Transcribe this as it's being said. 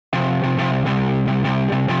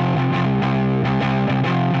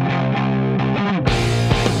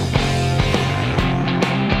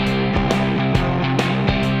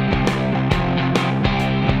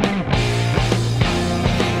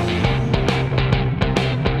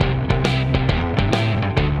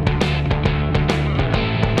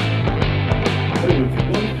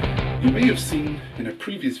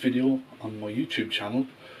previous video on my YouTube channel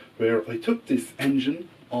where I took this engine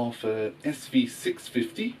off a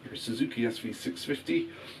SV650, or Suzuki SV650.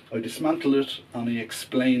 I dismantled it and I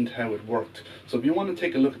explained how it worked. So if you want to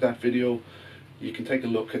take a look at that video, you can take a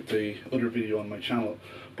look at the other video on my channel.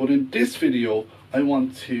 But in this video I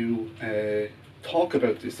want to talk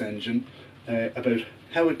about this engine, about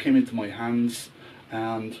how it came into my hands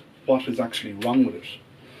and what is actually wrong with it.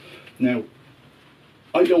 Now,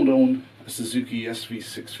 I don't own a Suzuki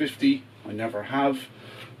SV650, I never have.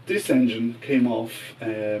 This engine came off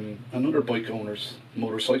another bike owner's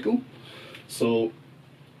motorcycle. So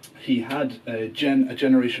he had a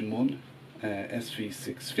Generation 1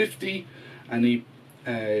 SV650, and he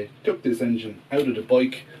took this engine out of the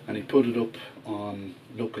bike and he put it up on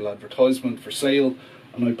local advertisement for sale,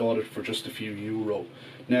 and I bought it for just a few euro.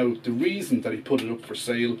 Now, the reason that he put it up for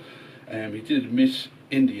sale, he did admit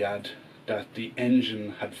in the ad that the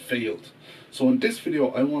engine had failed. So in this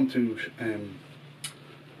video I want to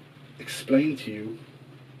explain to you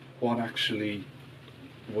what actually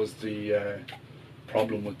was the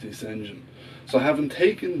problem with this engine. So having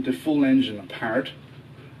taken the full engine apart,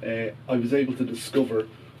 I was able to discover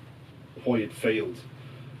why it failed,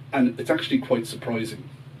 and it's actually quite surprising.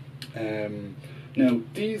 Now,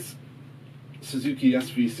 these Suzuki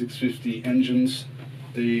SV650 engines,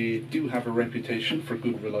 they do have a reputation for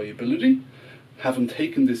good reliability. Having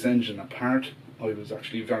taken this engine apart, I was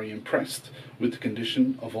actually very impressed with the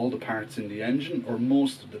condition of all the parts in the engine, or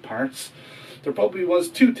most of the parts. There probably was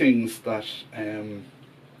two things that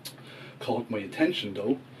caught my attention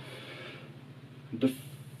though. The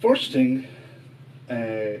first thing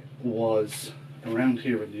was around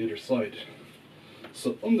here on the other side.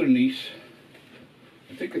 So underneath,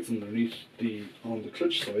 I think it's underneath on the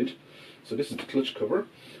clutch side. So this is the clutch cover.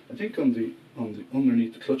 I think on the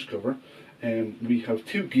underneath the clutch cover, we have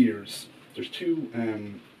two gears. There's two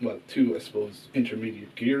I suppose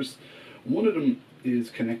intermediate gears. One of them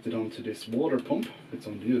is connected onto this water pump. It's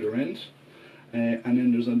on the other end, and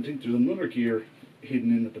then I think there's another gear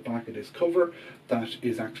hidden in at the back of this cover that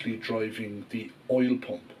is actually driving the oil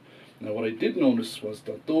pump. Now, what I did notice was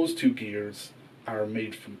that those two gears are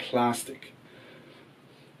made from plastic.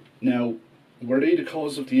 Now, were they the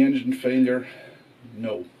cause of the engine failure?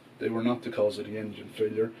 No, they were not the cause of the engine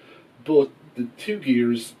failure, but the two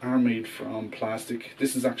gears are made from plastic.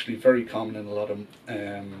 This is actually very common in a lot of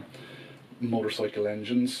motorcycle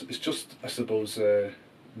engines. It's just, I suppose,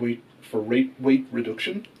 weight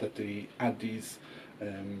reduction that they add these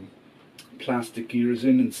plastic gears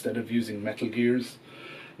in instead of using metal gears.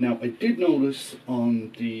 Now, I did notice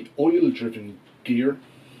on the oil driven gear,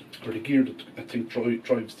 or the gear that I think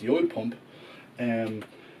drives the oil pump,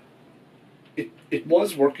 it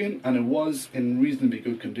was working and it was in reasonably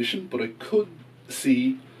good condition, but I could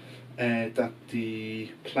see that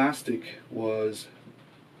the plastic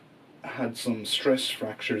had some stress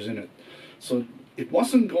fractures in it. So it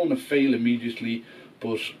wasn't going to fail immediately,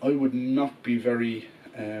 but I would not be very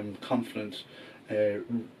confident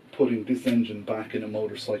putting this engine back in a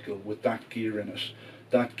motorcycle with that gear in it.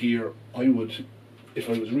 That gear, if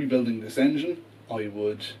I was rebuilding this engine, I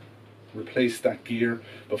would replace that gear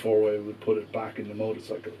before I would put it back in the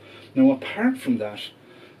motorcycle. Now, apart from that,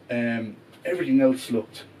 everything else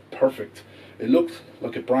looked perfect. It looked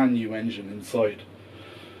like a brand new engine inside.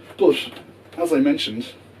 But as I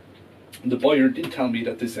mentioned, the buyer did tell me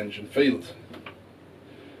that this engine failed.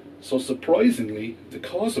 So surprisingly, the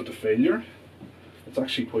cause of the failure, it's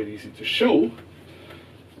actually quite easy to show.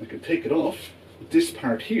 I can take it off. This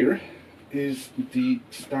part here is the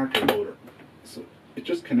starter motor. So it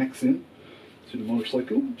just connects in to the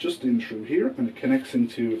motorcycle, just in through here, and it connects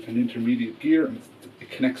into an intermediate gear, and it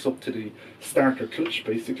connects up to the starter clutch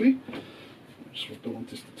basically. I just don't want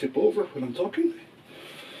this to tip over when I'm talking.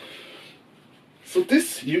 So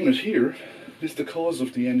this unit here is the cause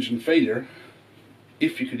of the engine failure,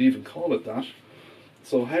 if you could even call it that.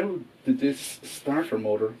 So how did this starter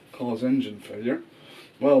motor cause engine failure?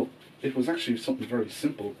 Well, it was actually something very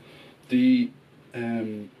simple.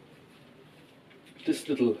 This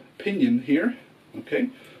little pinion here, okay,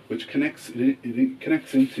 which connects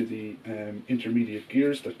into the intermediate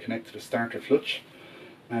gears that connect to the starter clutch,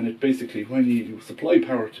 and it basically, when you supply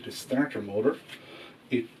power to the starter motor,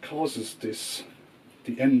 it causes this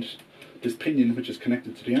pinion, which is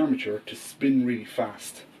connected to the armature, to spin really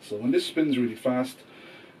fast. So when this spins really fast,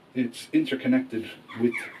 it's interconnected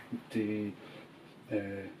with the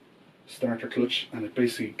starter clutch, and it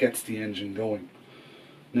basically gets the engine going.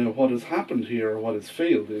 Now, what has happened here, or what has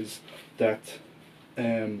failed, is that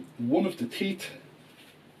one of the teeth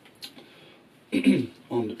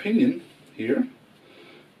on the pinion here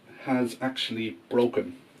has actually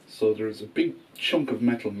broken. So there's a big chunk of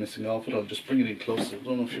metal missing off it. I'll just bring it in closer. I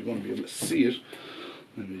don't know if you're going to be able to see it.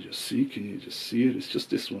 Let me just see, can you just see it? It's just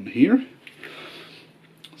this one here.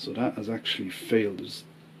 So that has actually failed.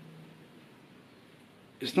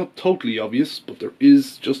 It's not totally obvious, but there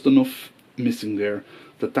is just enough missing there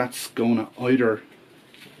that that's going to either,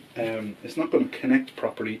 it's not going to connect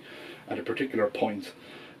properly at a particular point.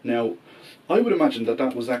 Now, I would imagine that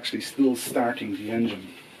that was actually still starting the engine.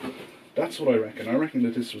 That's what I reckon. I reckon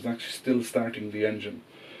that this was actually still starting the engine.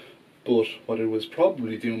 But what it was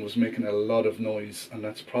probably doing was making a lot of noise, and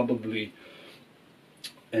that's probably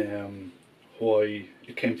why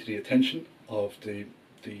it came to the attention of the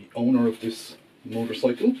owner of this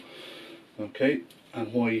motorcycle, okay,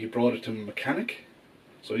 and why he brought it to a mechanic.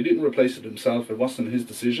 So he didn't replace it himself. It wasn't his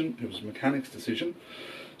decision, it was a mechanic's decision.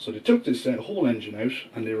 So they took this whole engine out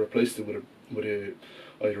and they replaced it with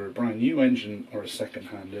either a brand new engine or a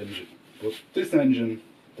second-hand engine. But this engine,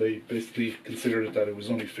 they basically considered that it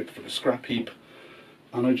was only fit for the scrap heap,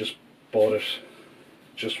 and I just bought it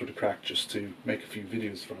just for the crack, just to make a few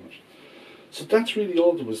videos from it. So that's really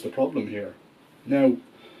all that was the problem here. Now,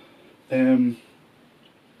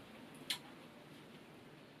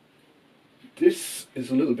 this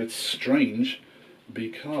is a little bit strange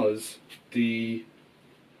because this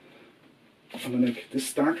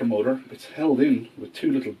starter motor, it's held in with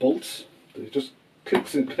two little bolts. It just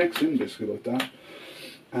connects in basically like that,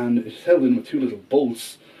 and it's held in with two little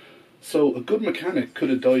bolts. So a good mechanic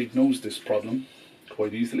could have diagnosed this problem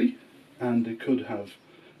quite easily, and they could have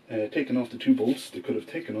taken off the two bolts, they could have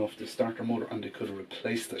taken off the starter motor, and they could have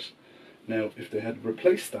replaced it. Now, if they had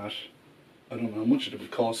replaced that, I don't know how much it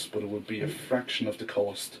would cost, but it would be a fraction of the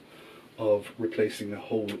cost of replacing the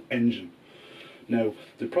whole engine. Now,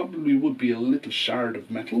 there probably would be a little shard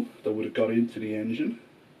of metal that would have got into the engine,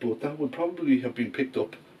 but that would probably have been picked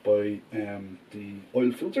up by the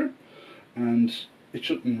oil filter, and it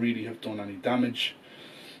shouldn't really have done any damage.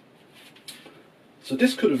 So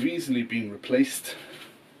this could have easily been replaced,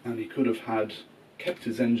 and he could have kept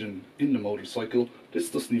his engine in the motorcycle. This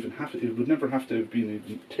doesn't even have to, it would never have to have been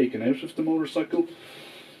even taken out of the motorcycle.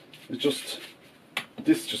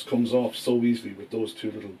 This just comes off so easily with those two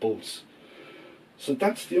little bolts. So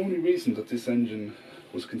that's the only reason that this engine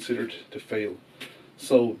was considered to fail.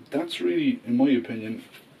 So that's really, in my opinion,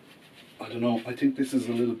 I don't know, I think this is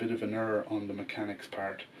a little bit of an error on the mechanic's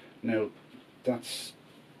part. Now, that's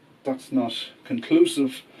not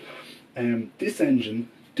conclusive. This engine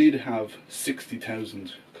did have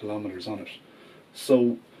 60,000 kilometers on it.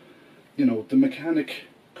 So, you know, the mechanic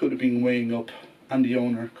could have been weighing up, and the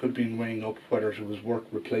owner could have been weighing up whether it was worth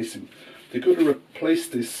replacing. They could have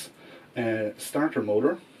replaced this starter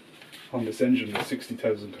motor on this engine with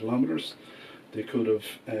 60,000 kilometers. They could have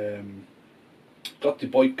got the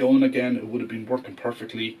bike going again. It would have been working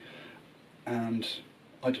perfectly, and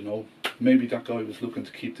I don't know, maybe that guy was looking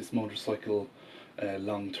to keep this motorcycle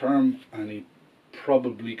long term, and he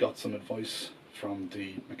probably got some advice from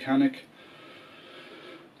the mechanic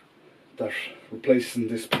that replacing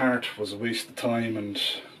this part was a waste of time, and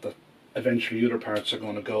that eventually other parts are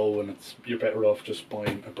going to go, and you're better off just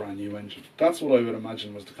buying a brand new engine. That's what I would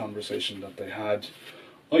imagine was the conversation that they had.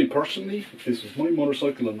 I personally, if this was my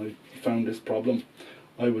motorcycle and I found this problem,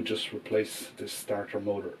 I would just replace this starter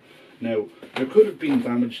motor. Now, there could have been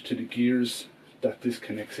damage to the gears that this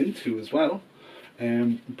connects into as well,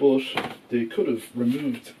 but they could have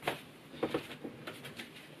removed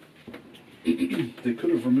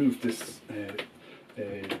this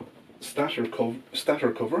starter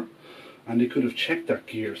cover, and they could have checked that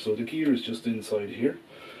gear. So the gear is just inside here,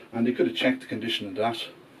 and they could have checked the condition of that.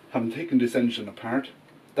 Having taken this engine apart,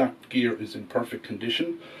 that gear is in perfect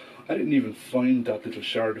condition. I didn't even find that little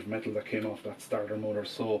shard of metal that came off that starter motor,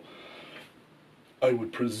 so I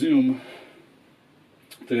would presume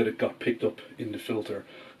that it got picked up in the filter,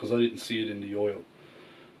 because I didn't see it in the oil.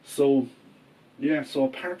 So yeah, so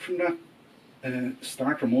apart from that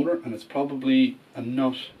starter motor, and it's probably a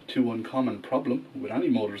not too uncommon problem with any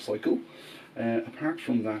motorcycle, apart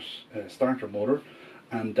from that starter motor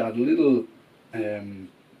and that little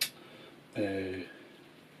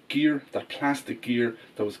gear, that plastic gear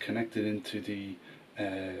that was connected into the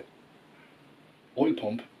oil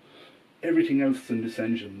pump, everything else in this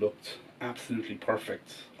engine looked absolutely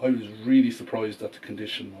perfect. I was really surprised at the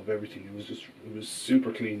condition of everything. It was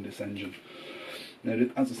super clean, this engine. Now,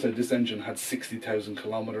 as I said, this engine had 60,000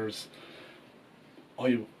 kilometers.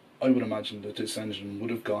 I would imagine that this engine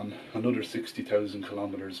would have gone another 60,000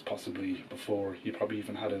 kilometers possibly before you probably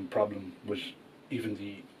even had a problem with even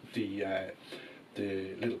the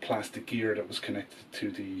little plastic gear that was connected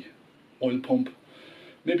to the oil pump.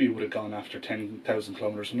 Maybe it would have gone after 10,000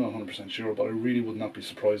 kilometers, I'm not 100% sure, but I really would not be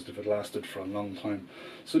surprised if it lasted for a long time.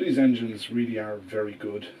 So these engines really are very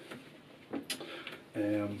good.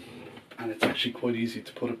 And it's actually quite easy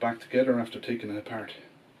to put it back together after taking it apart.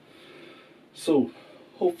 So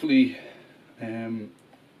hopefully any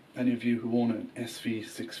of you who own an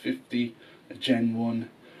SV650, a Gen 1,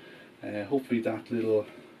 hopefully that little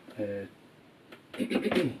that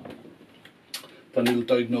little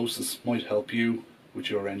diagnosis might help you with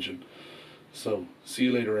your engine. So see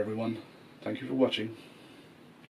you later everyone. Thank you for watching.